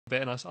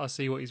bit and I'll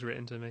see what he's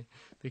written to me,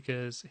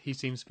 because he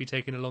seems to be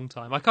taking a long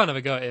time. I can't have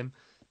a go at him.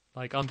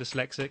 Like, I'm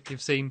dyslexic.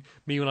 You've seen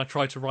me when I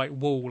tried to write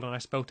wall and I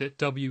spelt it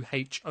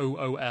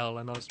WHOOL,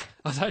 and I was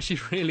actually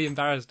really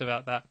embarrassed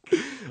about that.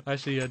 I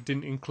actually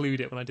didn't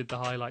include it when I did the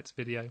highlights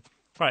video.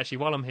 Right, actually,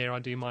 while I'm here, I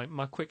do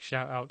my quick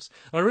shout-outs.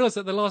 I realised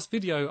that the last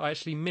video I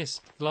actually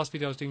missed. The last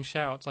video I was doing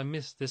shout-outs, I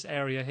missed this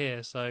area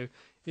here. So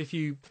if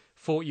you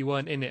thought you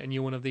weren't in it and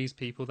you're one of these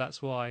people,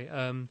 that's why.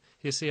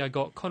 You see I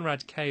got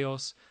Conrad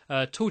Chaos,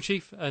 Tool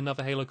Chief,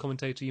 another Halo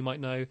commentator you might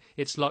know.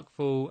 It's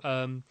Luckful,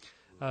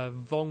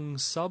 Vong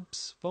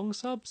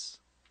Subs,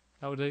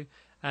 that will do,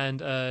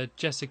 and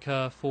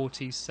Jessica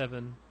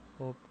 47,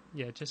 or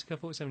yeah, Jessica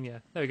 47. Yeah,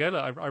 there we go.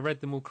 Look, I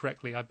read them all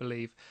correctly, I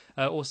believe.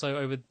 Also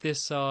over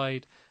this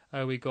side,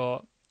 we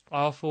got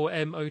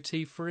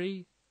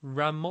R4MOT3,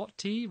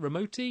 Remote.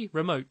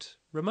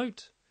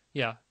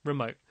 Yeah,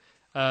 Remote.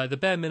 The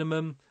bare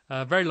minimum,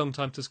 very long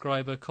time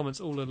subscriber,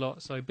 comments all a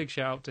lot, so big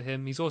shout out to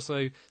him. He's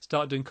also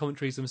started doing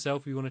commentaries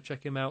himself if you want to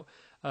check him out.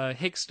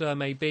 Hickster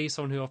maybe,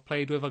 someone who I've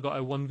played with. I've got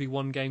a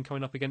 1v1 game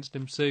coming up against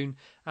him soon.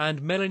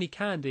 And Melanie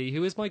Candy,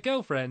 who is my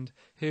girlfriend,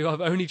 who I've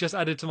only just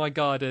added to my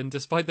garden,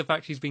 despite the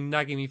fact she's been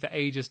nagging me for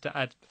ages to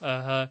add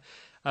her.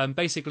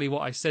 Basically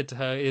what I said to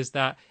her is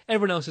that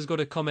everyone else has got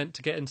a comment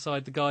to get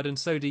inside the garden,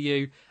 so do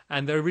you.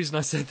 And the reason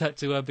I said that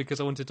to her because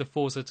I wanted to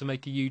force her to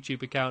make a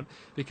YouTube account,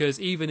 because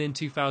even in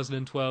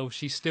 2012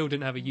 she still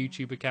didn't have a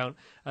YouTube account,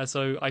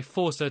 so I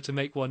forced her to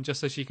make one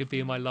just so she could be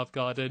in my love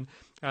garden.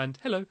 And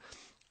hello.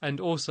 And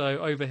also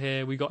over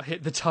here we got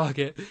Hit the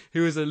Target,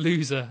 who is a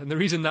loser. And the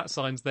reason that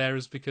sign's there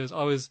is because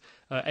I was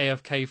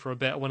AFK for a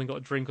bit. I went and got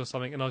a drink or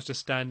something, and I was just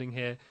standing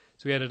here.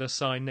 So he added a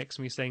sign next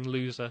to me saying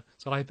loser.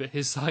 So I put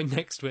his sign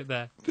next to it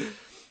there.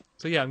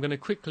 So yeah, I'm going to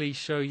quickly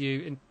show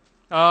you.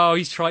 Oh,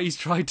 he's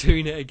tried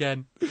doing it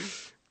again.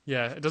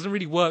 Yeah, it doesn't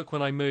really work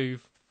when I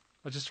move.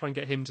 I'll just try and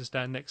get him to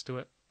stand next to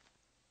it.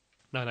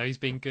 No, he's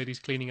being good. He's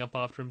cleaning up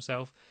after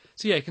himself.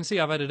 So yeah, you can see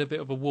I've added a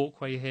bit of a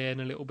walkway here and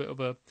a little bit of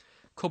a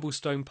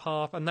cobblestone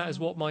path, and that is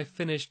what my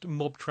finished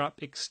mob trap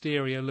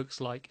exterior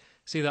looks like.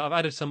 See that I've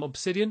added some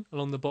obsidian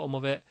along the bottom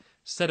of it,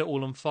 set it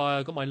all on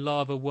fire, got my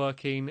lava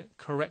working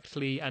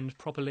correctly and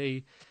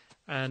properly,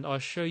 and I'll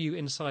show you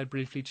inside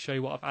briefly to show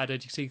you what I've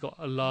added. You see you've got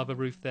a lava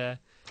roof there.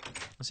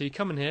 So you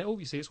come in here,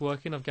 you see it's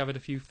working. I've gathered a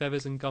feather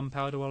feathers and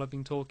gunpowder while I've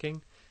been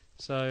talking.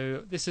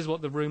 So this is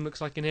what the room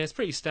looks like in here. It's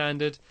pretty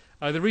standard.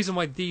 The reason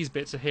why these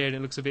bits are here and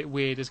it looks a bit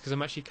weird is because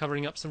I'm actually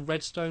covering up some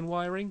redstone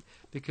wiring,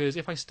 because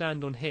if I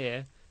stand on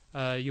here,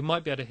 you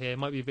might be able to hear, it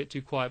might be a bit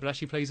too quiet, but it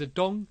actually plays a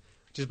dong,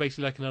 which is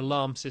basically like an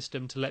alarm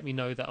system to let me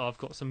know that I've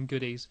got some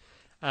goodies.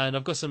 And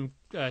I've got some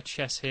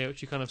chests here,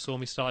 which you kind of saw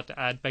me start to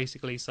add,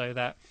 basically so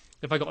that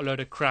if I got a load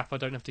of crap, I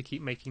don't have to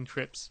keep making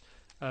trips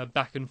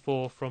back and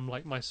forth from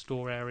like my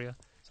store area.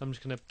 So I'm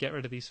just going to get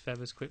rid of these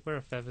feathers quick. Where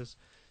are feathers?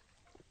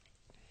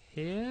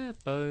 Here,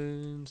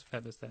 bones,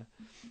 feathers there.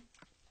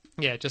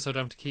 Yeah, just so I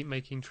don't have to keep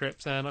making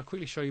trips. And I'll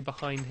quickly show you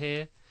behind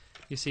here.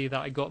 You see that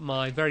I got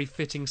my very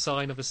fitting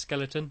sign of a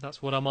skeleton.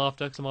 That's what I'm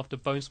after, because I'm after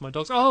bones for my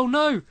dogs. Oh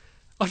no!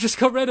 I just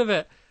got rid of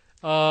it!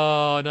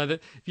 Oh no,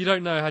 if you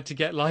don't know how to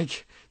get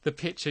like the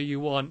picture you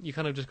want, you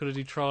kind of just got to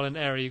do trial and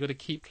error. You've got to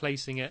keep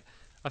placing it.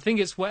 I think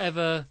it's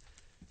wherever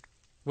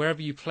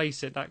you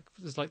place it, that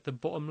is like the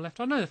bottom left.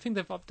 Oh no, I think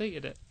they've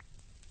updated it.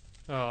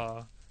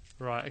 Oh,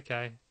 right,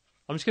 okay.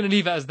 I'm just going to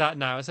leave it as that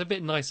now. It's a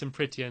bit nice and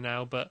prettier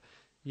now, but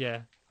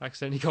yeah, I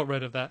accidentally got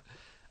rid of that.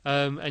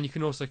 And you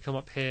can also come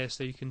up here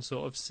so you can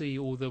sort of see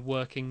all the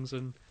workings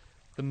and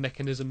the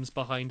mechanisms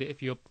behind it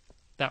if you're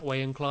that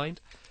way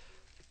inclined.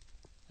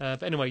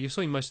 But anyway, you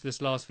saw most of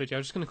this last video.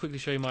 I'm just going to quickly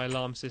show you my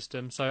alarm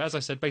system. So as I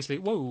said, basically,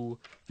 whoa,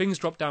 things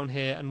drop down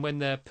here, and when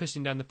they're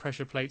pushing down the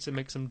pressure plates, it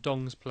makes some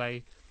dongs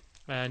play.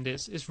 And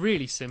it's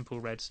really simple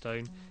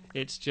redstone.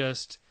 It's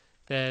just,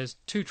 there's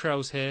two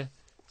trails here.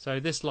 So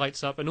this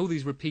lights up, and all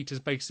these repeaters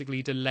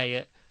basically delay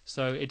it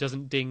so it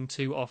doesn't ding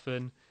too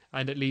often.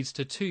 And it leads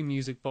to two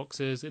music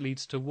boxes. It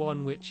leads to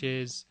one which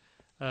is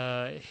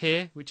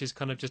here, which is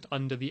kind of just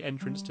under the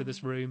entrance to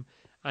this room,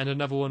 and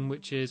another one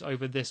which is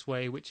over this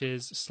way, which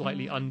is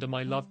slightly under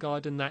my love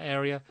garden, that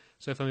area.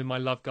 So if I'm in my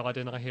love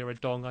garden, I hear a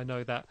dong, I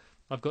know that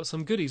I've got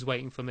some goodies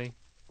waiting for me.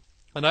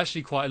 And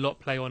actually quite a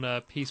lot play on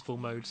a peaceful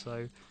mode,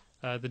 so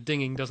the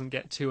dinging doesn't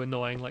get too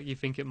annoying like you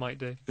think it might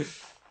do.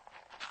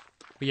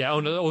 But yeah,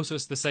 also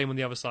it's the same on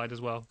the other side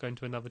as well, going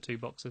to another two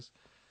boxes.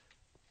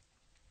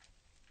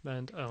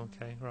 And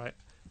okay, right.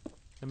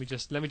 Let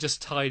me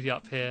just tidy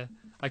up here.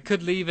 I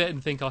could leave it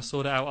and think I'll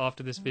sort it out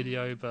after this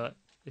video, but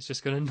it's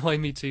just going to annoy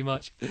me too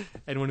much.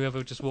 Anyone who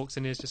ever just walks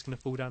in here is just going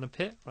to fall down a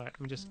pit. Right, let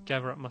me just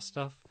gather up my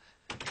stuff.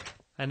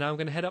 And now I'm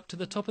going to head up to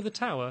the top of the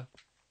tower.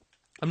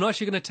 I'm not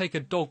actually going to take a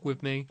dog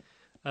with me,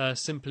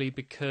 simply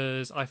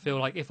because I feel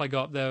like if I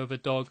go up there with a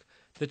dog,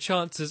 the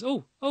chances...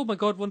 Oh my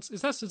God,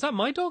 is that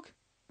my dog?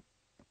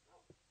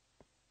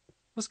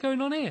 What's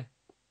going on here?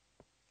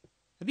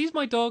 Are these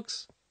my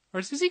dogs? Or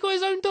has he got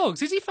his own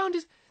dogs? Has he found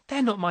his...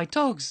 They're not my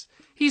dogs.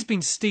 He's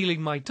been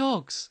stealing my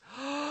dogs.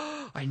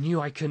 I knew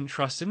I couldn't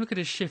trust him. Look at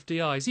his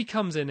shifty eyes. He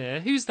comes in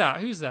here. Who's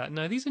that?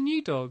 No, these are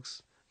new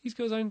dogs. He's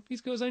got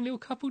his own little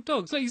couple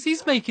dogs. Like,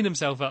 he's making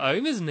himself at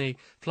home, isn't he?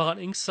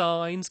 Planting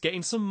signs,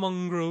 getting some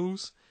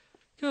mongrels.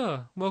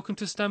 Oh, welcome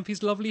to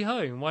Stampy's lovely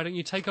home. Why don't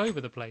you take over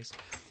the place?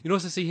 You can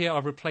also see here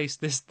I've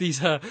replaced these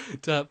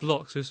dirt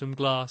blocks with some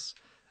glass.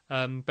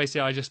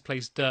 Basically, I just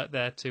placed dirt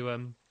there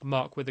to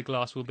mark where the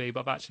glass will be,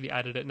 but I've actually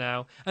added it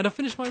now. And I've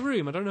finished my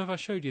room. I don't know if I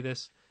showed you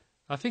this.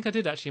 I think I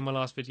did actually in my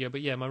last video,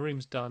 but yeah, my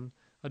room's done.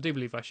 I do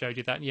believe I showed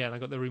you that. Yeah, and I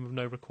got the room of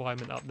no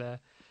requirement up there.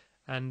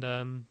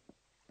 And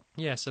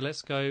yeah, so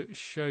let's go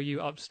show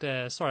you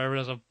upstairs. Sorry, I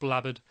realise I've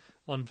blabbered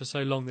on for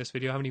so long this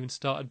video. I haven't even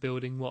started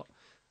building what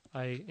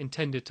I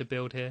intended to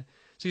build here.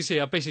 So you see,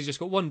 I've basically just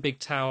got one big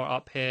tower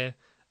up here,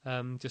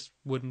 just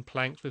wooden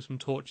planks with some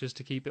torches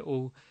to keep it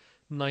all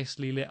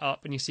nicely lit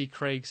up. And you see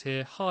Craig's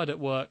here, hard at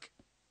work,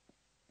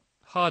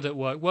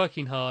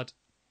 working hard,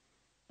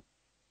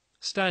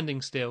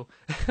 standing still.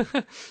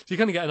 So you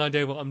kind of get an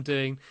idea of what I'm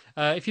doing.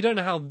 If you don't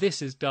know how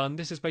this is done,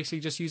 this is basically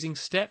just using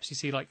steps. You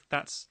see, like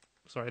that's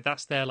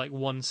there, like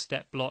one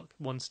step block,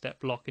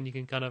 and you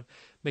can kind of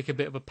make a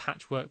bit of a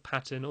patchwork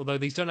pattern, although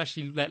these don't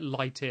actually let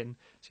light in,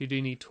 so you do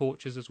need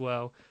torches as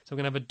well. So I'm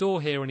going to have a door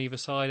here on either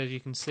side, as you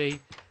can see,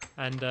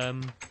 and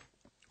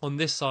on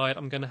this side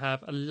I'm going to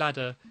have a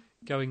ladder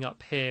going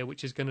up here,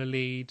 which is going to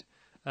lead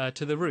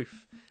to the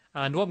roof.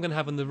 And what I'm going to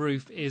have on the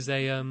roof is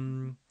a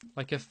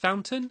like a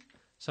fountain.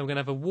 So I'm going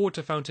to have a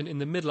water fountain in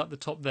the middle at the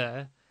top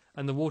there,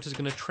 and the water's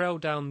going to trail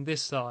down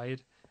this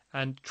side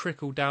and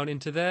trickle down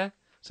into there.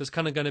 So it's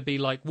kind of going to be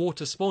like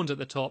water spawns at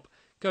the top,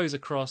 goes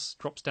across,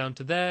 drops down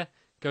to there,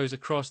 goes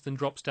across, then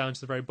drops down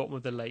to the very bottom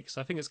of the lake.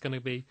 So I think it's going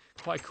to be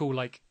quite a cool,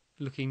 like,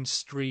 looking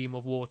stream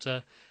of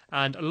water.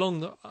 And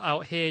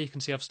out here, you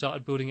can see I've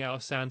started building it out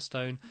of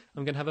sandstone.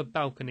 I'm going to have a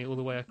balcony all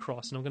the way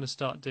across, and I'm going to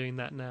start doing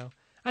that now.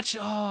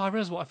 Actually, I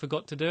realised what I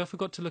forgot to do. I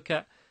forgot to look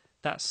at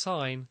that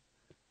sign.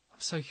 I'm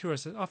so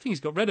curious. I think he's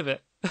got rid of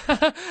it.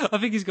 I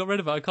think he's got rid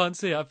of it. I can't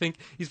see it. I think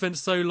he spent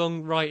so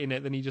long writing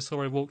it, then he just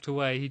saw I walked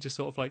away. He just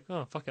sort of like,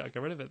 oh, fuck it, I'll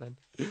get rid of it then.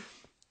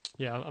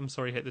 Yeah, I'm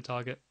sorry, hit the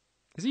target.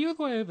 Is he all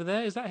the way over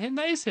there? Is that him?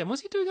 That is him.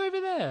 What's he doing over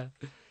there?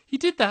 He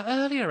did that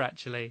earlier,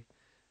 actually.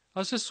 I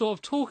was just sort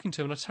of talking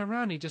to him, and I turned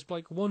around, and he just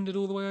like wandered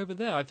all the way over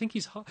there. I think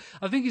he's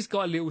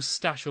got a little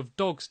stash of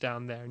dogs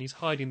down there, and he's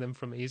hiding them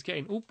from me. He's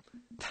getting,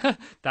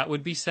 that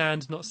would be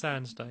sand, not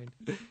sandstone.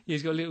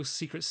 He's got a little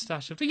secret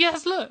stash of.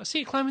 Yes, look, I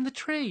see it climbing the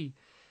tree.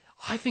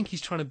 I think he's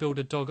trying to build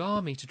a dog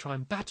army to try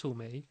and battle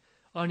me.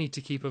 I need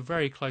to keep a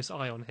very close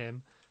eye on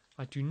him.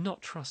 I do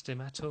not trust him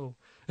at all.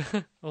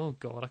 Oh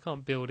God, I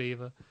can't build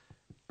either.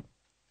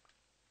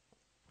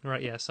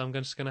 Right, yeah, so I'm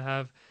just going to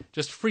have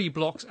just 3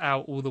 blocks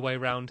out all the way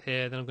around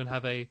here. Then I'm going to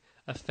have a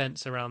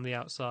fence around the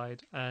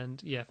outside.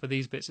 And yeah, for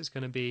these bits, it's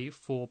going to be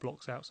 4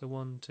 blocks out. So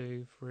 1,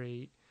 2,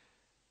 3,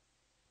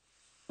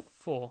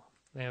 4.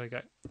 There we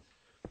go.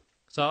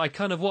 So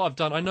what I've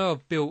done, I know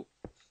I've built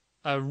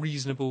a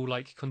reasonable,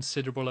 like,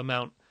 considerable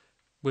amount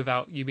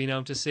without you being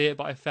able to see it,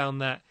 but I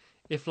found that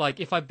if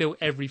I built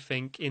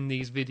everything in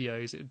these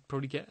videos, it'd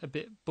probably get a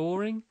bit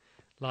boring.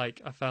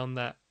 Like, I found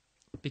that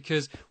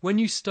because when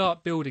you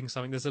start building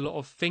something, there's a lot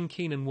of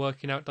thinking and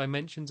working out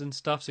dimensions and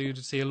stuff, so you'll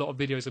just see a lot of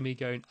videos of me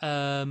going,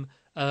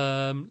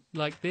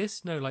 like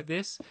this, no, like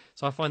this.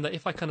 So I find that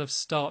if I kind of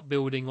start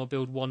building or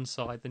build one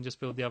side, then just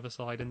build the other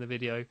side in the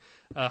video,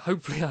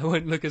 hopefully I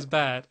won't look as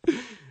bad.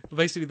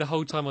 Basically, the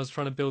whole time I was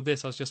trying to build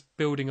this, I was just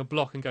building a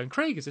block and going,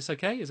 Craig, is this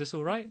okay? Is this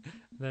all right?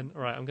 And then,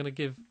 all right, I'm going to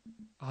give...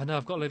 Oh, no,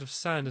 I've got a load of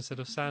sand instead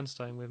of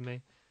sandstone with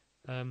me.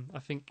 I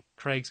think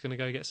Craig's going to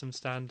go get some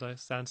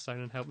sandstone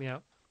and help me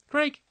out.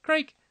 Craig,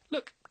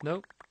 look.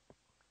 No.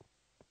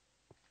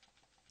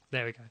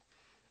 There we go.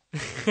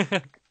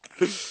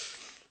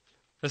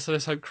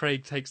 Let's hope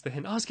Craig takes the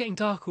hint. Oh, it's getting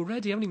dark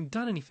already. I haven't even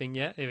done anything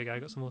yet. Here we go.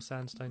 I've got some more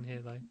sandstone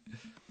here, though.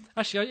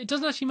 Actually, it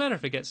doesn't actually matter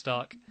if it gets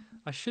dark.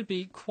 I should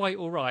be quite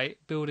alright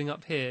building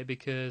up here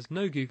because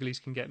no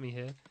googlies can get me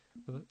here.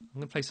 I'm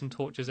going to place some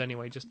torches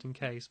anyway, just in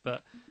case.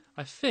 But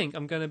I think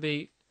I'm going to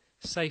be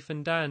safe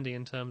and dandy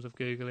in terms of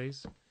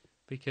googlies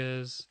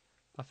because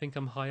I think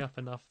I'm high up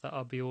enough that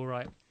I'll be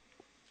alright.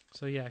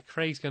 So yeah,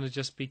 Craig's going to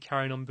just be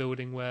carrying on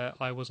building where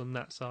I was on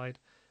that side.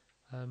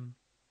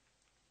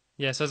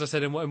 Yes, as I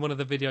said in one of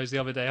the videos the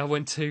other day, I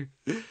went to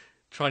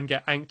try and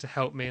get Ank to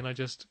help me, and I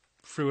just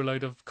threw a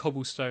load of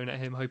cobblestone at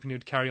him, hoping he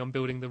would carry on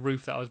building the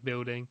roof that I was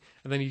building,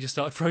 and then he just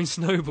started throwing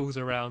snowballs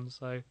around.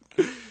 So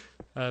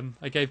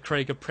I gave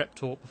Craig a prep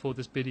talk before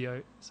this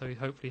video, so he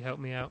hopefully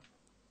helped me out.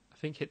 I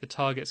think Hit the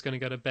Target's going to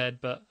go to bed,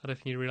 but I don't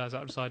think he realised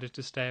I decided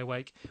to stay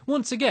awake.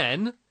 Once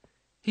again,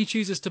 he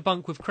chooses to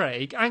bunk with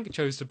Craig. Ank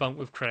chose to bunk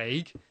with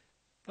Craig.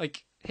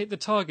 Like, Hit the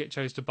Target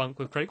chose to bunk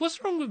with Craig.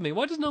 What's wrong with me?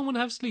 Why does no one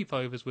have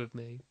sleepovers with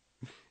me?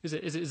 Is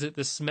it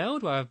the smell?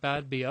 Do I have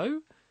bad BO?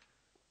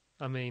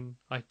 I mean,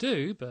 I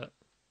do, but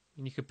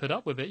you could put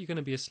up with it. You're going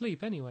to be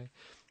asleep anyway.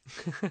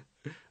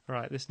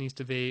 Right, this needs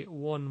to be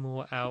one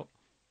more out.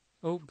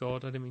 Oh,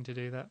 God, I didn't mean to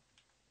do that.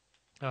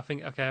 I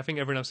think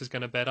everyone else is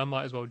going to bed. I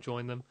might as well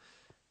join them.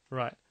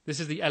 Right, this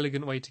is the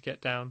elegant way to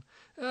get down.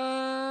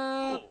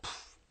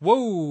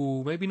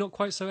 Whoa, maybe not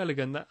quite so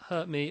elegant. That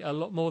hurt me a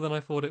lot more than I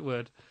thought it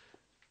would.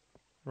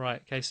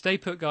 Right, okay, stay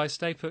put, guys,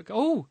 stay put.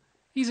 Oh,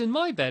 he's in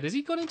my bed. Has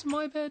he got into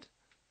my bed?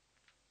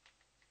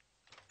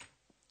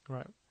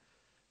 Right.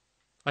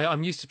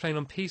 I'm used to playing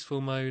on peaceful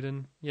mode,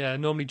 and yeah,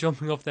 normally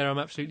jumping off there I'm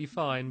absolutely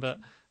fine, but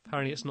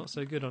apparently it's not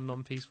so good on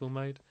non-peaceful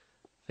mode.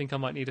 I think I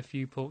might need a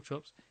few pork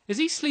chops. Is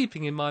he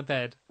sleeping in my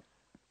bed?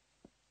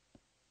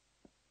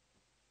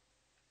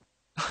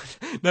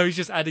 No, he's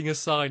just adding a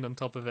sign on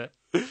top of it.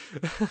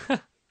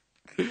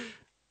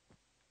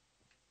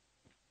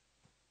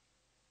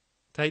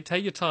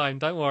 Take your time,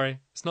 don't worry.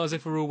 It's not as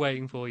if we're all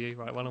waiting for you.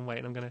 Right, while I'm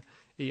waiting, I'm going to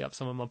eat up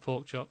some of my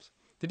pork chops.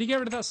 Did he get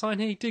rid of that sign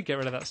here? He did get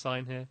rid of that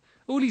sign here.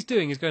 All he's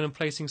doing is going and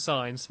placing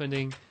signs,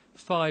 spending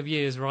 5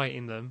 years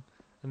writing them,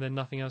 and then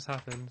nothing else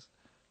happens.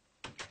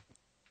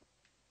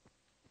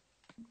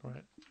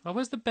 Right. Oh,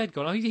 where's the bed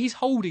gone? Oh, he's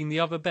holding the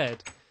other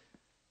bed.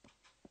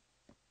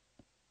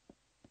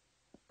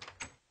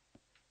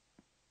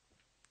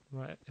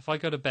 Right, if I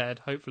go to bed,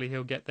 hopefully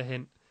he'll get the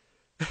hint.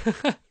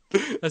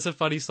 That's a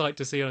funny sight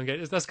to see on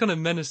game. That's kind of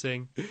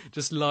menacing,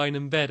 just lying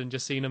in bed and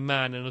just seeing a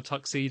man in a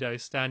tuxedo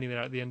standing there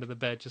at the end of the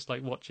bed, just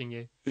like watching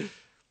you.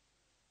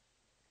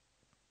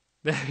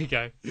 There we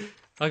go.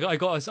 I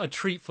got a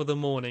treat for the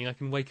morning. I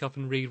can wake up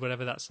and read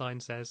whatever that sign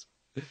says.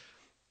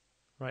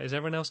 Right, is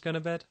everyone else going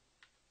to bed?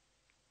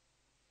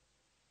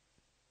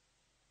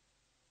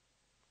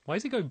 Why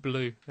does it go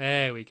blue?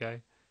 There we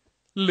go.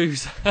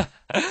 Loser.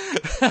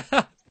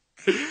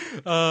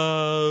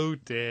 Oh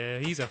dear,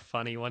 he's a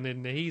funny one,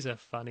 isn't he? He's a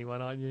funny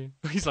one, aren't you?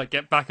 He's like,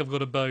 get back, I've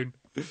got a bone.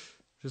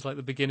 Just like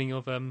the beginning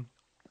of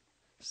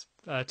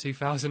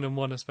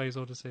 2001: A Space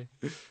Odyssey.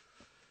 That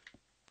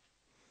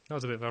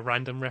was a bit of a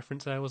random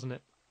reference there, wasn't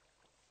it?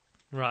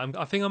 Right,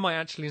 I think I might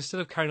actually, instead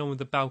of carrying on with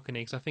the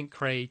balcony, because I think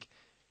Craig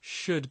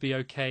should be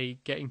okay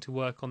getting to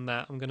work on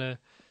that, I'm going to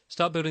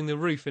start building the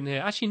roof in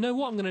here. Actually, you know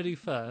what I'm going to do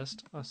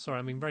first? Oh, sorry,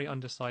 I'm being very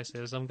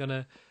undecisive. Is I'm going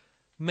to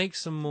make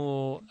some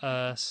more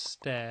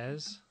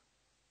stairs.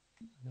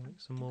 I'm going to make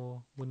some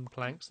more wooden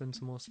planks, then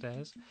some more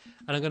stairs.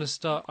 And I'm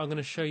going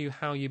to show you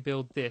how you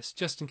build this,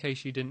 just in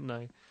case you didn't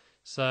know.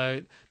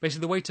 So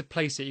basically the way to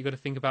place it, you've got to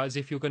think about is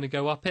if you're going to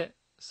go up it.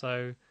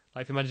 So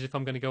like imagine if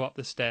I'm going to go up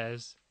the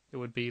stairs, it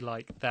would be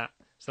like that.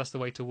 So that's the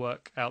way to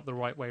work out the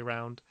right way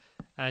round.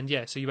 And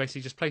yeah, so you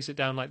basically just place it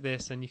down like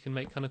this and you can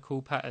make kind of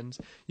cool patterns.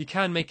 You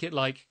can make it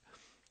like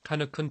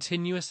kind of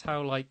continuous,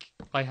 how like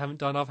I've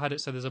had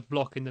it so there's a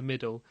block in the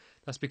middle.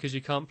 That's because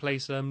you can't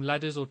place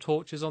ladders or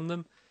torches on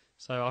them.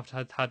 So I've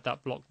had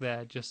that block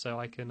there just so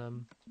I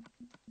can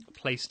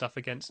place stuff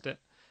against it.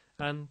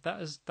 And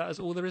that is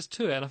all there is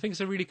to it. And I think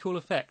it's a really cool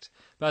effect.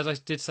 But as I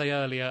did say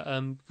earlier,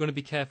 you're going to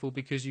be careful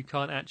because you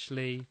can't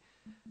actually...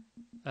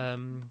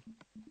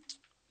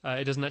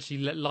 it doesn't actually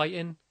let light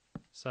in.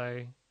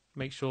 So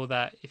make sure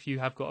that if you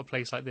have got a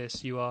place like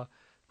this, you are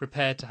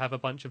prepared to have a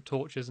bunch of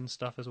torches and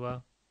stuff as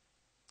well.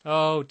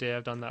 Oh dear,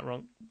 I've done that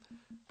wrong.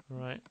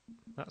 Right,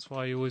 that's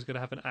why you always got to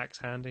have an axe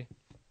handy.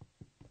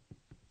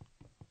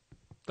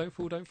 Don't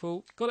fall, don't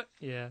fall. Got it?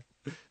 Yeah.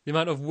 The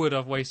amount of wood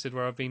I've wasted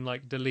where I've been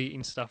like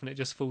deleting stuff and it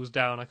just falls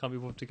down. I can't be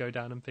bothered to go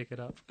down and pick it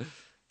up.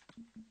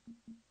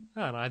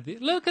 And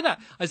look at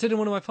that. I said in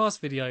one of my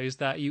past videos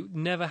that you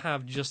never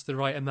have just the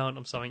right amount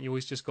of something. You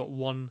always just got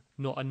one,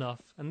 not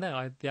enough. And there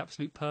I had the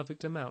absolute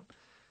perfect amount.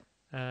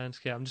 And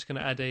yeah, I'm just going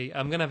to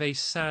I'm going to have a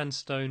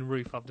sandstone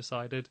roof, I've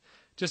decided,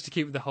 just to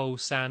keep the whole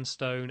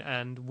sandstone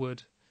and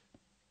wood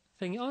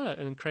thing. Oh,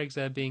 and Craig's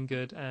there being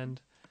good and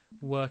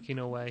working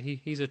away.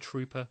 He's a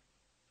trooper.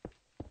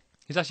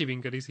 He's actually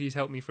been good. He's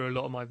helped me through a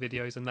lot of my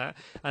videos and that.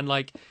 And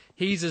like,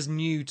 he's as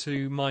new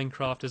to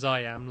Minecraft as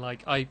I am.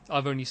 Like, I've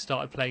only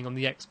started playing on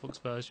the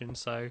Xbox version,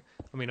 so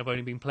I mean, I've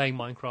only been playing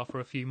Minecraft for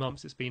a few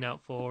months. It's been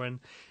out for, and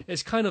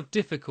it's kind of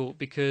difficult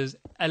because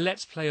a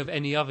Let's Play of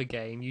any other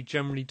game, you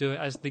generally do it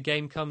as the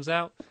game comes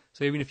out.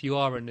 So even if you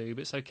are a noob,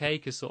 it's okay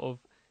because sort of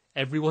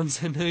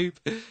everyone's a noob.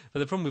 But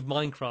the problem with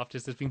Minecraft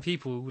is there's been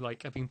people who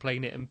like have been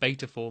playing it in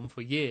beta form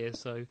for years,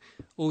 so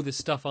all this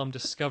stuff I'm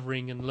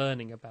discovering and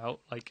learning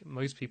about, like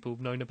most people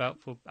have known about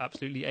for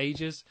absolutely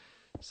ages.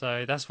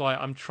 So that's why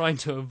I'm trying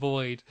to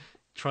avoid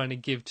trying to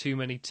give too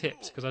many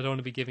tips, because I don't want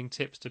to be giving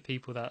tips to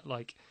people that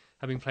like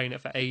have been playing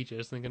it for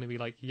ages and they're going to be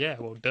like, yeah,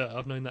 well duh,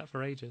 I've known that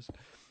for ages.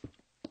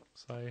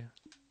 So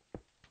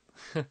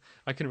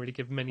I couldn't really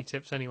give many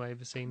tips anyway,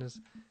 but seeing as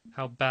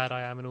how bad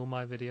I am in all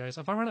my videos.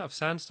 Have I run out of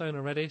sandstone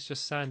already? It's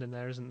just sand in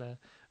there, isn't there?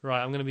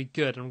 Right, I'm going to be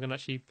good. I'm going to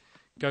actually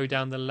go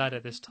down the ladder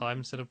this time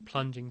instead of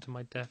plunging to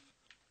my death.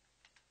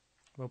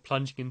 Well,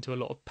 plunging into a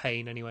lot of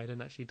pain anyway. I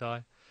didn't actually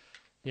die.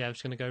 Yeah, I'm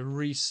just going to go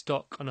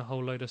restock on a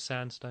whole load of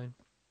sandstone.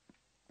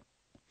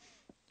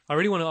 I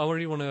really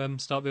want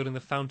to start building the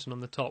fountain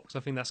on the top, because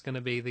I think that's going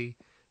to be the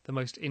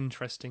most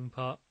interesting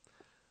part.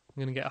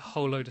 I'm going to get a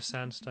whole load of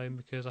sandstone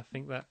because I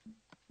think that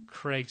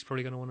Craig's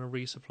probably going to want to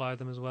resupply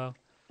them as well.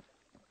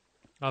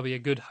 I'll be a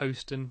good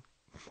host and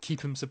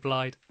keep him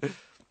supplied.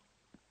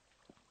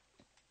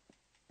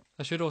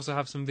 I should also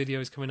have some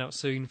videos coming out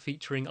soon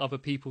featuring other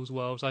people's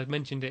worlds. I've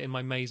mentioned it in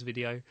my maze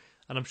video,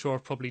 and I'm sure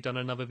I've probably done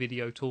another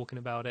video talking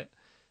about it.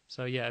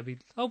 So yeah, it'd be...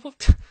 Oh,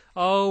 what?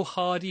 Oh,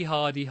 hardy,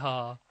 hardy,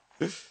 ha.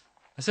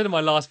 I said in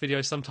my last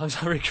video, sometimes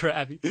I regret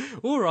having...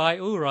 All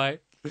right.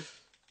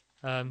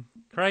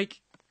 Craig,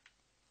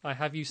 I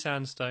have you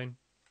sandstone.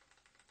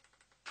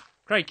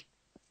 Craig,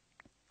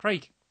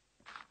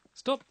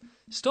 stop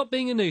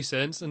being a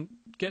nuisance and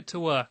get to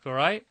work, all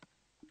right?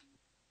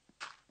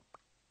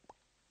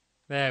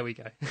 There we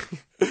go.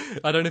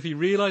 I don't know if he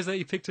realised that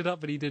he picked it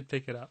up, but he did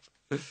pick it up.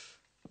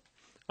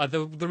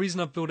 The reason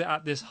I've built it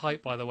at this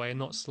height, by the way, and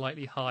not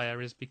slightly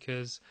higher, is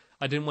because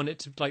I didn't want it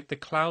to, like, the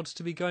clouds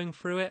to be going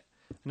through it.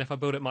 And if I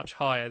build it much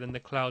higher, then the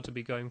clouds would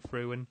be going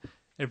through, and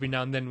every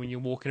now and then when you're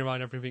walking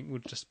around, everything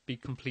would just be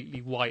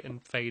completely white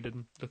and faded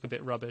and look a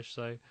bit rubbish.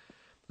 So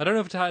I don't know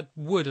if it had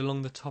wood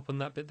along the top on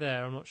that bit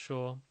there. I'm not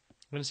sure.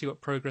 I'm going to see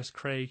what progress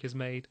Craig has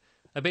made.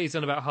 I bet he's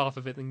done about half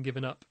of it and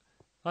given up.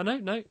 Oh,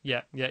 no.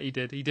 Yeah, he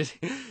did.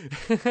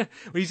 Well,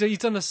 he's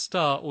done a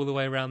start all the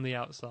way around the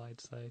outside,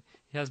 so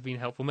he has been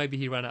helpful. Maybe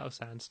he ran out of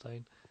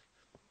sandstone.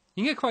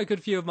 You can get quite a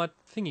good view of my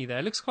thingy there.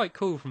 It looks quite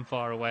cool from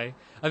far away.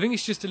 I think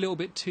it's just a little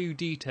bit too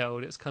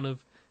detailed. It's kind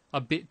of a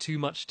bit too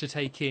much to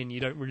take in. You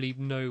don't really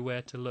know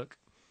where to look.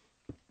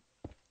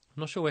 I'm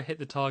not sure where Hit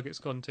the Target's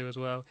gone to as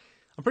well.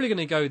 I'm probably going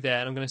to go there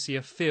and I'm going to see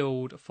a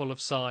field full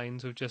of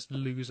signs with just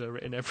loser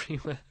written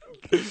everywhere.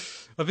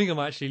 I think I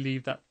might actually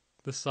leave the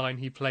sign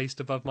he placed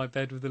above my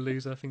bed with the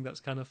loser. I think that's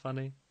kind of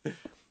funny.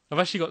 I've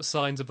actually got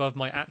signs above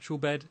my actual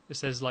bed. It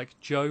says like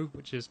Joe,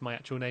 which is my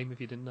actual name if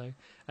you didn't know,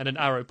 and an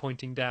arrow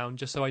pointing down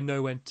just so I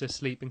know when to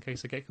sleep in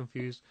case I get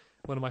confused.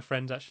 One of my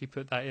friends actually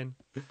put that in.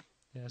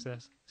 Yes.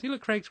 See,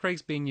 look,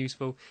 Craig's being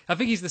useful. I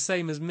think he's the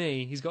same as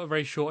me. He's got a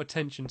very short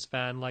attention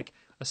span. Like,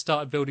 I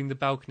started building the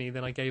balcony,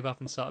 then I gave up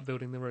and started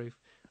building the roof.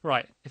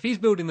 Right, if he's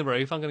building the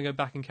roof, I'm going to go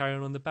back and carry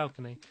on the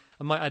balcony.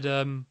 I might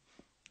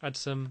add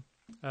some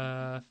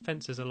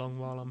fences along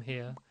while I'm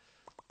here.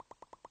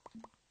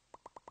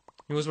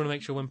 You always want to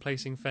make sure when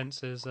placing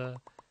fences,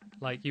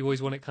 like, you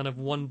always want it kind of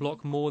one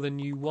block more than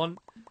you want,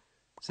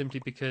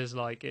 simply because,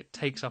 like, it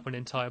takes up an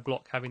entire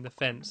block having the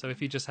fence. So if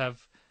you just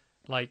have,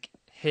 like,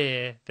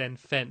 here, then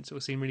fence, it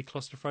will seem really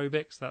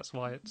claustrophobic, so that's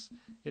why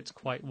it's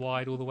quite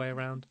wide all the way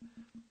around.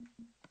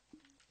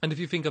 And if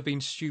you think I've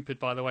been stupid,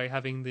 by the way,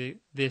 having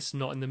this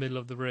not in the middle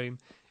of the room,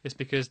 it's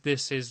because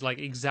this is, like,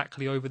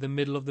 exactly over the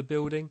middle of the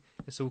building.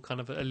 It's all kind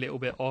of a little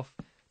bit off,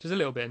 which is a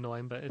little bit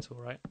annoying, but it's all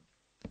right.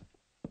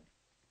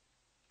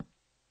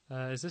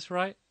 Is this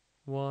right?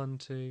 1,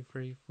 2,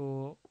 3,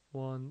 4.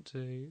 1,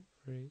 2,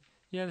 3.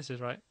 Yeah, this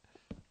is right.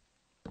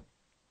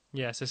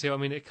 Yeah, so see what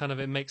I mean?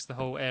 It makes the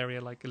whole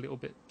area like a little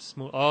bit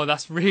small. Oh,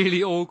 that's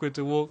really awkward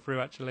to walk through,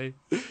 actually.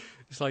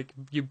 It's like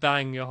you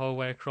bang your whole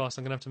way across.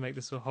 I'm going to have to make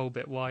this a whole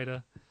bit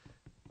wider.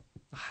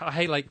 I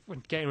hate like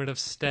getting rid of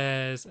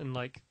stairs and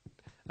like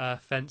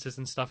fences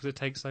and stuff because it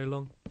takes so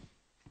long.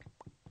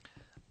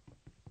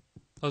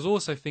 I was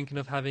also thinking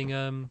of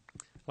having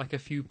like a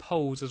few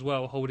poles as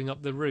well holding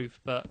up the roof,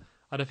 but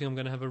I don't think I'm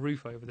going to have a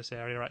roof over this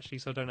area actually,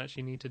 so I don't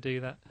actually need to do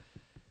that.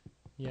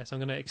 Yeah, so I'm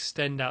going to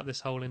extend out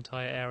this whole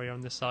entire area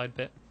on this side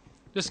bit.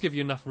 Just to give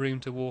you enough room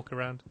to walk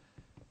around.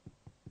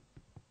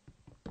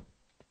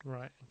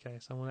 Right, okay,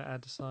 so I want to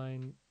add a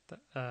sign,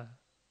 add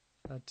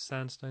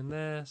sandstone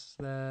there,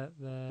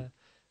 there,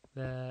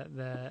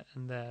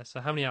 and there. So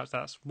how many outs?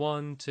 That's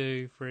 1,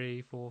 2,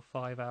 3, 4,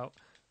 5 out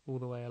all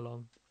the way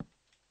along.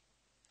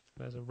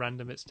 There's a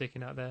random bit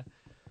sticking out there.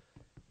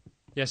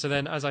 Yeah, so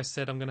then, as I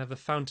said, I'm going to have the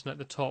fountain at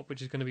the top,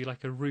 which is going to be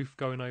like a roof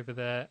going over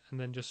there, and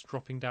then just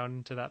dropping down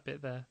into that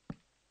bit there.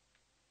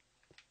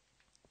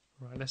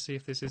 Right, let's see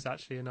if this is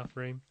actually enough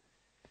room.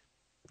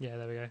 Yeah,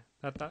 there we go.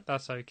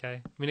 That's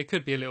okay. I mean, it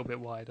could be a little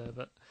bit wider,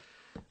 but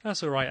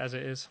that's alright as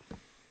it is.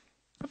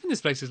 I think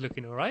this place is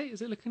looking alright.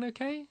 Is it looking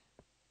okay?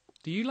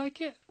 Do you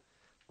like it?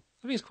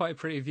 I think it's quite a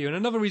pretty view. And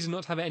another reason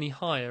not to have it any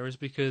higher is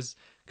because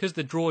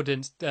the draw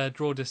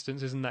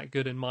distance isn't that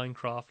good in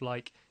Minecraft.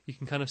 Like, you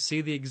can kind of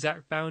see the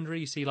exact boundary.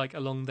 You see, like,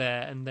 along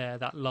there and there,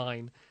 that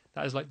line.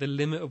 That is, like, the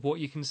limit of what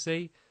you can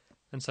see.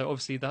 And so,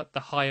 obviously, the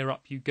higher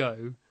up you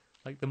go,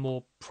 like, the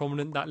more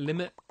prominent that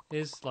limit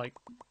is. Like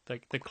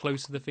the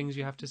closer the things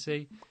you have to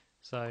see.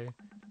 So,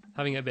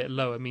 having it a bit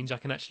lower means I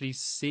can actually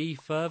see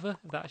further,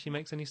 if that actually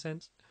makes any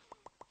sense.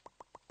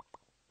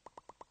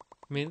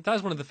 I mean,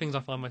 that's one of the things I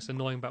find most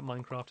annoying about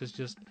Minecraft is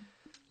just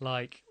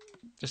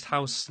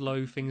how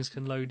slow things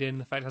can load in.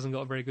 The fact it hasn't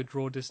got a very good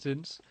draw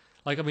distance.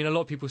 Like, I mean, a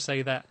lot of people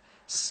say that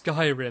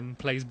Skyrim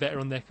plays better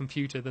on their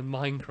computer than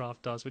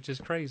Minecraft does, which is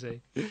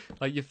crazy.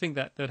 Like, you'd think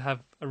that they'd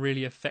have a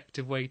really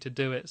effective way to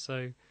do it.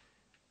 So,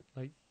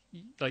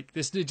 like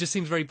this, it just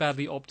seems very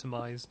badly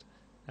optimized.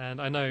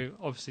 And I know,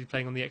 obviously,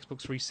 playing on the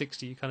Xbox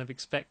 360, you kind of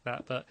expect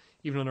that. But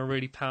even on a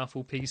really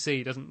powerful PC,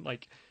 it doesn't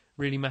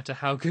really matter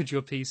how good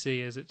your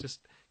PC is. It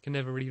just can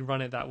never really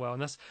run it that well.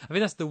 And I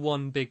think that's the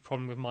one big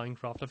problem with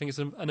Minecraft. I think it's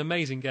an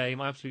amazing game.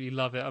 I absolutely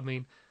love it. I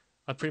mean,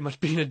 I've pretty much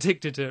been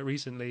addicted to it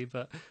recently,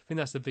 but I think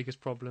that's the biggest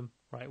problem.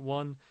 Right,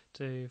 1,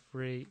 2,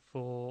 3,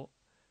 4,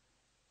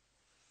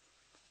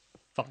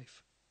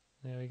 5.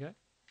 There we go.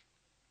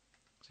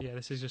 So yeah,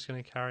 this is just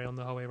going to carry on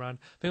the whole way around.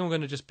 I think I'm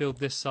going to just build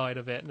this side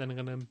of it, and then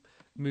I'm going to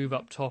move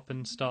up top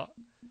and start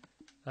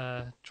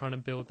trying to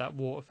build that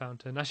water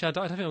fountain. Actually, I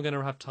don't think I'm going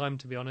to have time,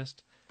 to be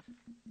honest.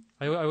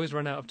 I always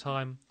run out of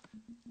time.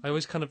 I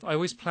always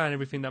plan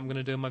everything that I'm going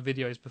to do in my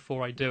videos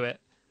before I do it.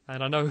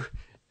 And I know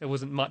it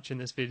wasn't much in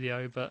this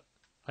video, but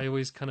I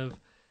always kind of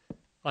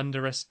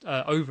underestimate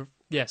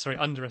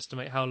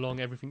how long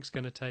everything's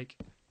going to take.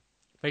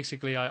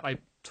 Basically, I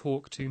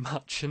talk too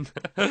much and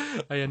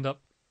I end up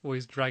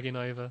always dragging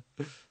over.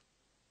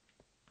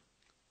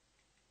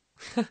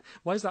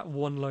 Why is that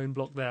one lone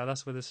block there?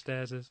 That's where the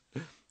stairs is.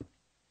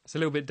 It's a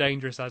little bit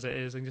dangerous as it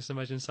is. And just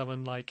imagine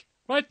someone like,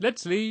 right,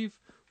 let's leave.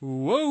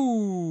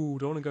 Whoa!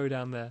 Don't want to go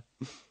down there.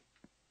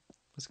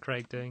 What's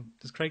Craig doing?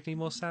 Does Craig need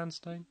more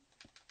sandstone?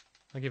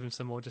 I'll give him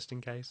some more just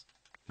in case.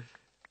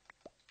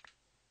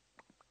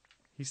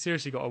 He's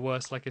seriously got a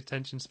worse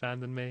attention span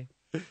than me.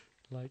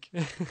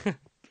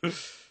 The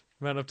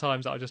amount of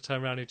times that I'll just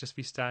turn around and he'd just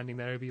be standing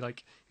there. He'd be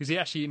like, was he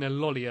actually eating a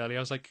lolly earlier? I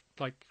was like,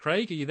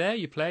 Craig, are you there?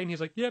 You playing?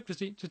 He's like, yep,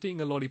 just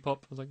eating a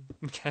lollipop. I was like,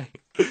 okay,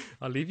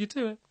 I'll leave you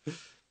to it.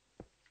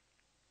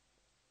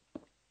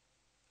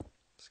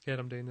 Scared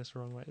I'm doing this the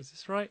wrong way. Is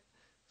this right?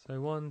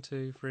 So 1,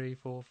 2, 3,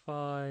 4,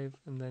 5,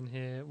 and then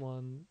here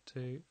 1,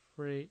 2,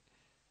 3.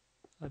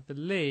 I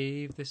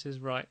believe this is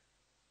right.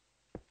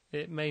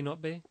 It may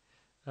not be.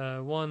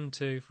 1,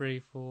 2, 3,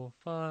 4,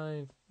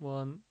 5.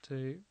 1,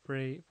 2,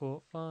 3,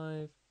 4,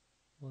 5.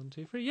 1,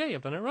 2, 3. Yay,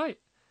 I've done it right.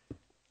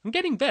 I'm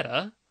getting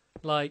better.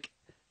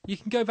 You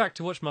can go back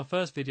to watch my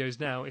first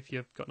videos now if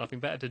you've got nothing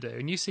better to do,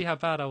 and you see how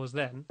bad I was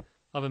then.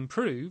 I've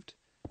improved.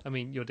 I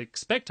mean, you'd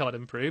expect I'd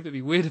improve. It'd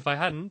be weird if I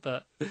hadn't,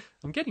 but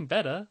I'm getting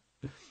better.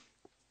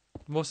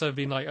 I've also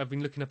been I've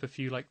been looking up a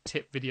few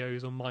tip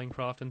videos on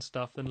Minecraft and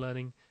stuff, and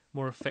learning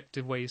more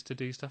effective ways to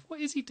do stuff. What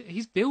is he?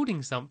 He's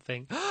building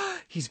something.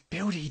 He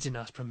didn't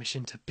ask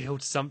permission to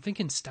build something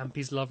in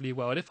Stampy's lovely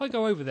world. If I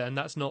go over there and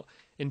that's not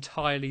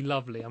entirely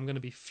lovely, I'm going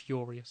to be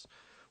furious.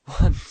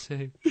 1,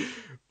 2,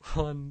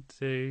 1,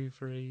 2,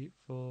 3,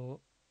 4.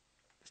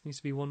 This needs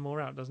to be one more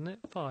out, doesn't it?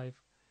 5.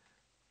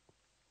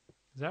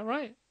 Is that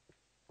right?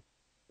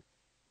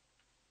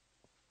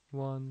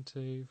 1,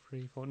 2,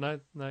 3, 4. No,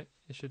 it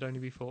should only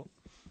be 4.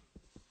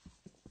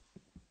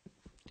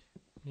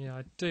 Yeah,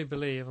 I do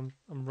believe I'm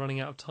running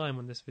out of time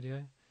on this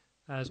video,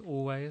 as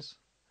always.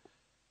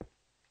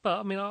 But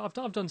I mean, I've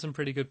done some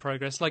pretty good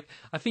progress.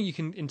 I think you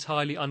can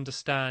entirely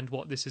understand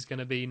what this is going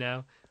to be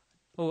now.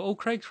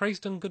 Craig's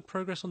done good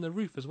progress on the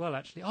roof as well,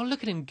 actually. Oh,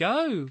 look at him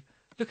go!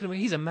 Look at him,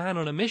 he's a man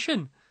on a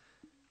mission.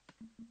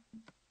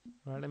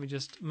 Right, let me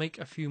just make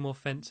a few more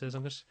fences.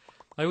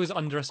 I always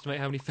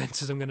underestimate how many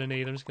fences I'm going to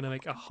need. I'm just going to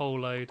make a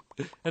whole load.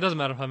 It doesn't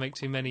matter if I make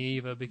too many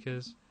either,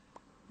 because...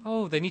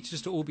 Oh, they need to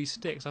just all be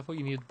sticks. I thought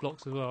you needed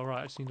blocks as well.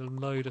 Right, I just need a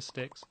load of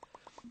sticks.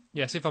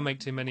 Yes, if I make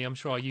too many, I'm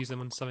sure I'll use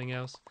them on something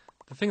else.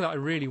 The thing that I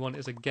really want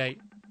is a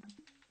gate.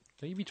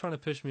 Don't you be trying to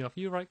push me off. Are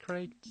you right,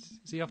 Craig?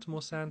 Is he after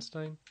more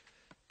sandstone?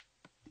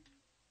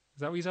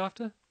 Is that what he's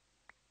after?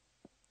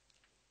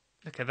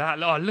 Look at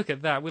that. Oh, look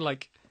at that. We're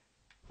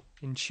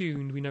in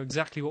tune. We know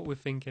exactly what we're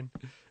thinking.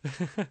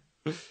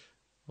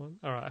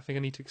 Alright, I think I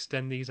need to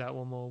extend these out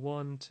one more.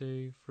 1,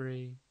 2,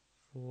 3,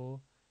 4.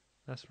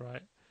 That's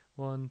right.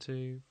 1,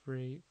 2,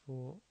 3,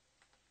 4.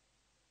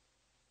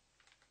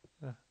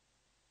 Right,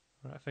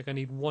 I think I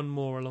need one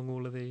more along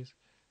all of these.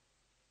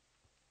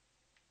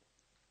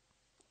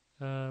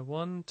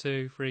 1,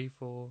 2, 3,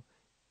 4,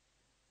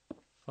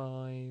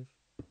 5.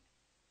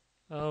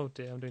 Oh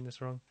dear, I'm doing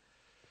this wrong.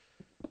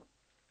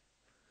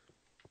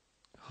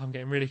 I'm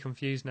getting really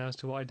confused now as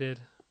to what I did.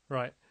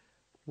 Right.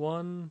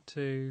 1,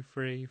 2,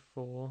 3,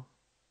 4.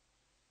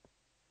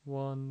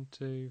 1,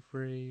 2,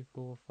 3,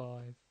 4,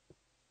 5.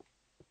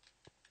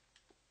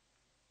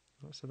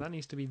 So that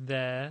needs to be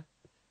there.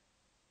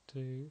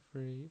 2,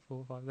 3,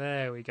 4, 5.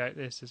 There we go.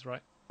 This is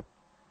right.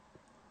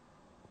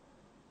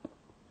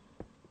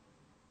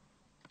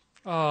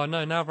 Oh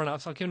no, now I've run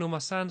out. I've given all my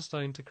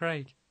sandstone to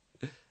Craig.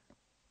 I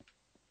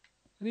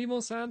need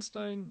more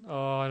sandstone.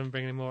 Oh, I didn't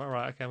bring any more.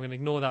 Right, okay, I'm going to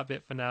ignore that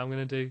bit for now. I'm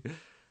going to do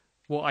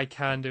what I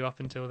can do up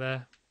until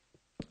there.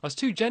 I was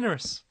too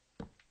generous.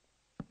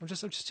 I'm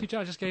just too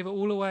generous. I just gave it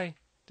all away.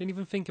 Didn't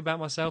even think about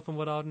myself and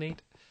what I'd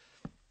need.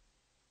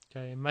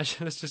 Okay,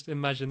 let's just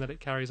imagine that it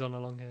carries on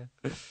along here.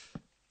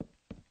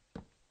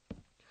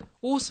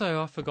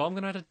 Also, I forgot, I'm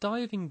going to add a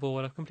diving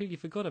board. I completely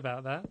forgot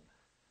about that.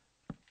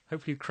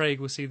 Hopefully Craig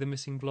will see the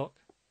missing block.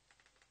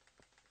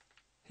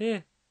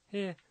 Here.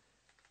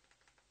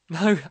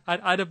 No,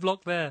 I'd a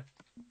block there.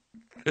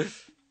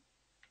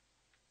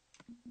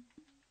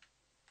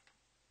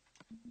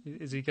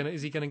 Is he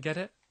gonna get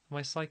it? Am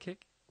I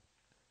psychic?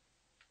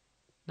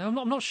 No,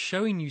 I'm not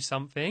showing you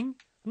something.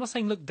 I'm not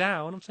saying look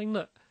down. I'm saying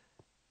look.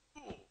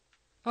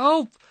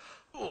 Oh!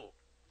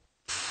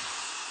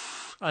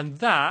 And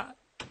that...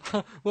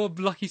 What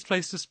a lucky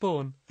place to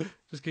spawn.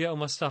 Just get all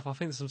my stuff. I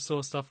think there's some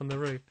store stuff on the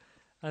roof.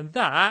 And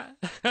that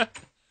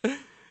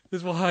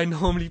is why I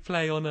normally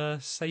play on a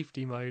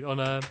safety mode, on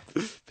a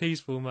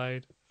peaceful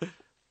mode.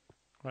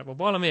 Right, well,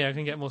 while I'm here, I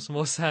can get some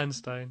more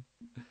sandstone.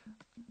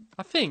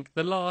 I think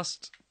the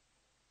last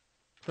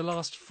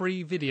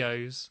 3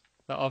 videos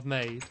that I've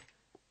made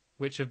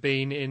which have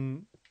been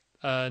in,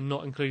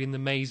 not including the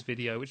maze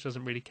video, which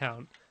doesn't really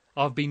count.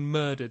 I've been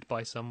murdered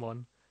by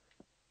someone.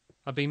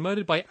 I've been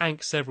murdered by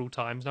Ank several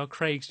times. Now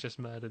Craig's just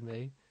murdered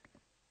me.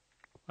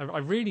 I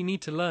really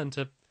need to learn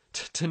to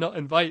not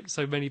invite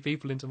so many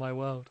people into my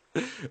world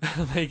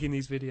making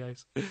these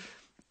videos.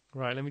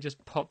 Right, let me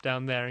just pop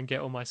down there and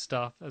get all my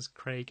stuff as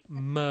Craig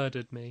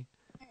murdered me.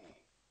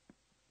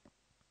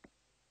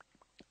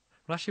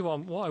 Well, actually,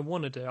 what I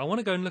want to do, I want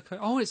to go and look at...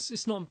 Oh,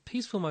 it's not in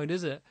peaceful mode,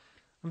 is it?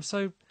 I'm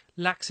so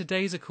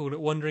lackadaisical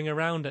at wandering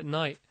around at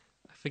night.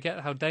 I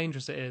forget how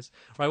dangerous it is.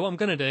 Right, what I'm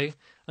going to do,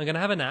 I'm going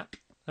to have a nap,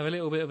 have a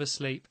little bit of a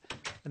sleep,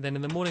 and then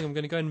in the morning I'm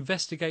going to go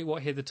investigate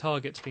what Hit the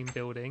Target's been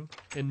building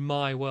in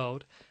my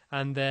world,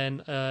 and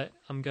then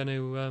I'm going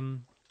to...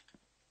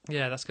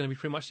 yeah, that's going to be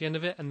pretty much the end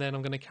of it, and then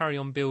I'm going to carry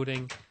on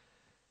building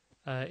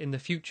in the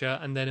future,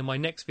 and then in my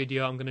next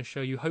video I'm going to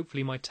show you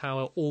hopefully my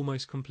tower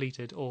almost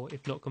completed, or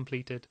if not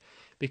completed,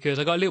 because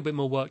I got a little bit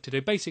more work to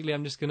do. Basically,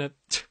 I'm just going to...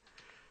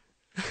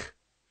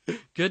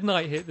 Good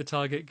night, Hit the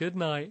Target, good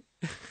night.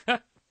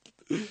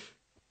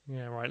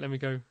 Yeah, right, let me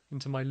go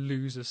into my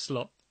loser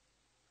slot.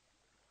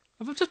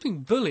 I've just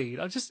been bullied.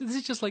 This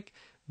is just like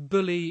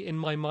bully in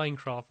my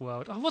Minecraft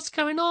world. Oh, what's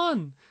going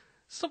on?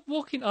 Stop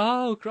walking.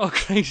 Oh,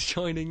 Craig's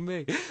joining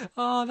me.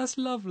 Oh, that's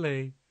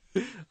lovely.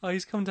 Oh,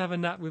 he's come to have a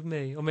nap with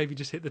me. Or maybe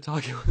just Hit the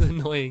Target was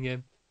annoying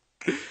him.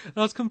 And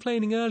I was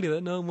complaining earlier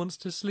that no one wants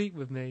to sleep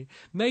with me.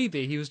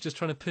 Maybe he was just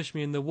trying to push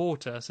me in the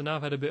water, so now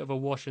I've had a bit of a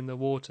wash in the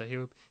water.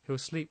 He'll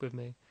sleep with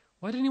me.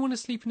 Why didn't he want to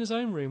sleep in his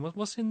own room?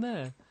 What's in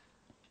there?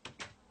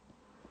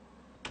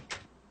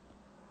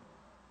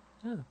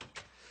 Oh.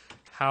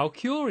 How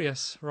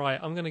curious. Right,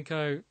 I'm going to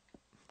go...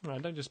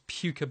 Right, don't just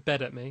puke a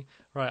bed at me.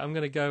 Right, I'm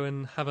going to go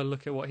and have a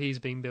look at what he's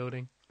been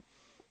building.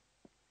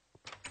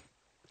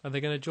 Are they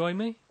going to join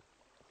me?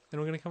 And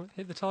we're going to come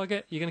Hit the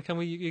Target? You're going to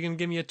come? You're going to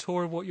give me a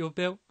tour of what you've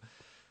built?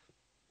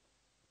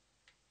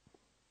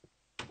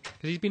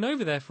 Because he's been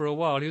over there for a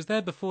while. He was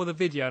there before the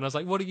video, and I was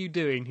like, "What are you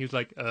doing?" He was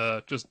like,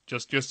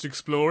 just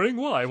exploring."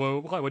 Why?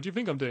 Well, why? What do you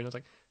think I'm doing? I was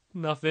like,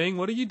 "Nothing.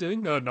 What are you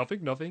doing?" "No,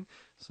 nothing."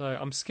 So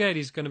I'm scared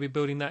he's going to be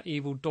building that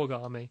evil dog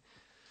army.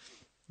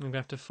 I'm going to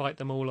have to fight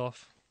them all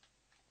off.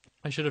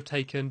 I should have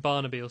taken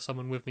Barnaby or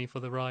someone with me for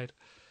the ride.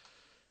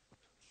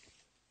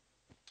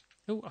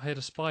 Oh, I heard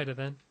a spider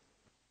then.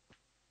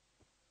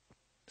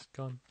 It's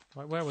gone.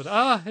 Right, where was it?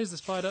 Ah, here's the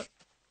spider.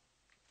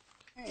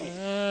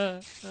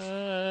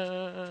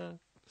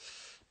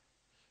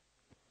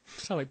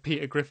 Sound like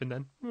Peter Griffin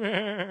then.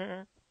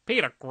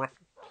 Peter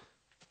Griffin.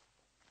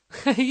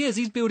 He is,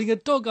 he's building a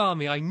dog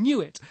army. I knew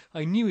it.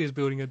 I knew he was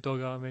building a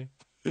dog army.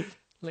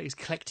 Like he's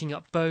collecting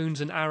up bones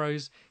and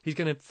arrows. He's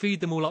going to feed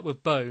them all up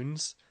with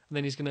bones. And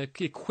then he's going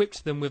to equip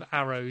them with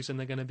arrows, and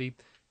they're going to be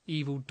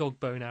evil dog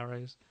bone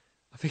arrows.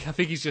 I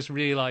think he's just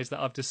realised that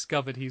I've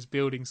discovered he's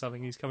building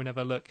something. He's coming to have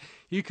a look.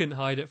 You couldn't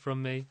hide it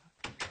from me.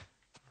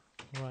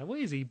 Right, what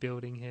is he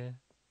building here?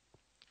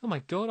 Oh my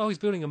god, oh, he's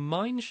building a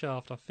mine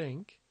shaft, I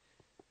think.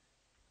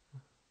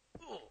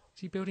 Is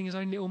he building his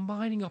own little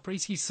mining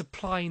operation? He's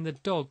supplying the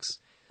dogs.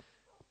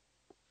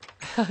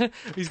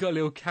 He's got a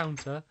little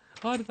counter.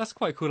 Oh, that's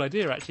quite a cool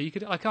idea, actually.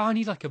 I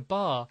need like a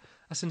bar.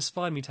 That's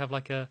inspired me to have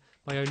like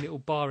my own little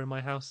bar in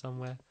my house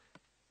somewhere.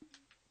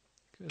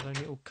 Got his own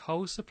little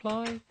coal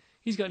supply.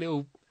 He's got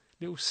a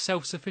little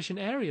self-sufficient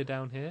area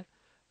down here.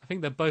 I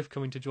think they're both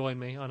coming to join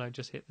me. Oh no,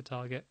 just Hit the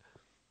Target.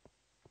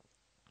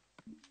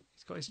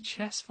 He's got his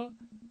chest full.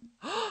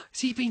 Has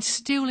he been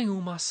stealing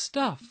all my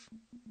stuff?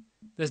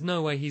 There's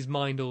no way he's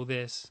mined all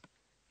this.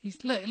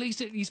 At least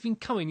he's been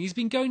coming. He's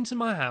been going to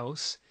my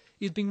house.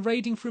 He's been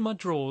raiding through my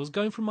drawers,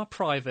 going through my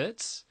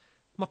private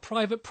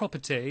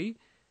property,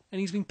 and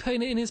he's been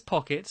putting it in his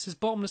pockets, his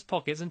bottomless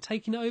pockets, and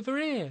taking it over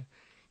here.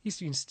 He's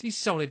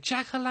stolen a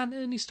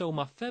jack-o'-lantern, he stole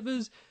my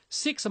feathers,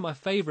 6 of my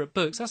favourite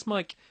books. That's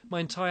my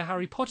entire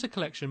Harry Potter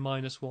collection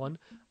minus 1.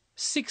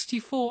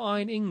 64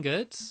 iron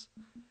ingots.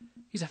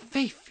 He's a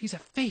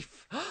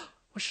thief.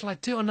 What shall I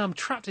do? Oh no, I'm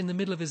trapped in the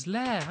middle of his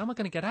lair. How am I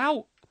going to get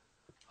out?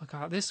 I'll go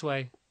out this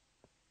way.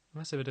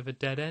 That's a bit of a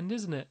dead end,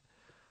 isn't it?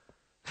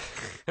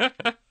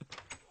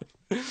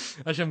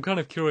 Actually, I'm kind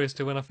of curious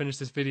to, when I finish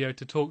this video,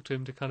 to talk to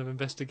him to kind of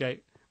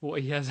investigate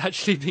what he has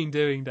actually been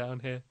doing down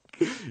here.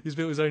 He's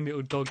built his own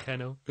little dog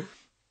kennel.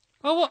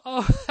 Oh, what?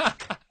 Oh,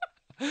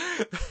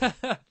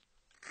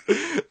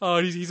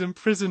 oh, he's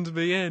imprisoned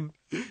me in.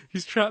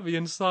 He's trapped me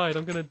inside.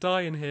 I'm going to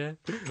die in here.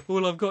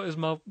 All I've got is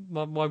my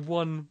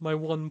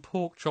one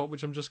pork chop,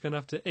 which I'm just going to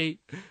have to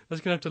eat.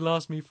 That's going to have to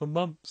last me for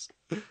months.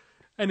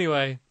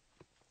 Anyway.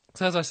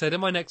 So as I said, in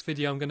my next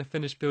video I'm going to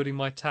finish building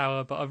my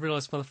tower, but I've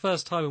realised for the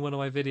first time in one of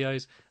my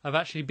videos I've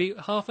actually beat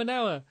a half an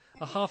hour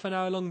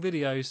long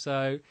video.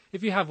 So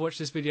if you have watched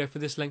this video for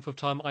this length of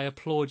time, I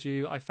applaud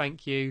you, I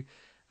thank you.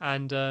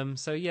 And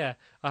so yeah,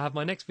 I have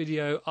my next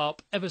video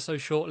up ever so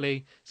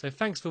shortly. So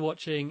thanks for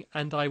watching,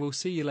 and I will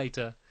see you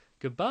later.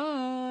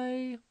 Goodbye!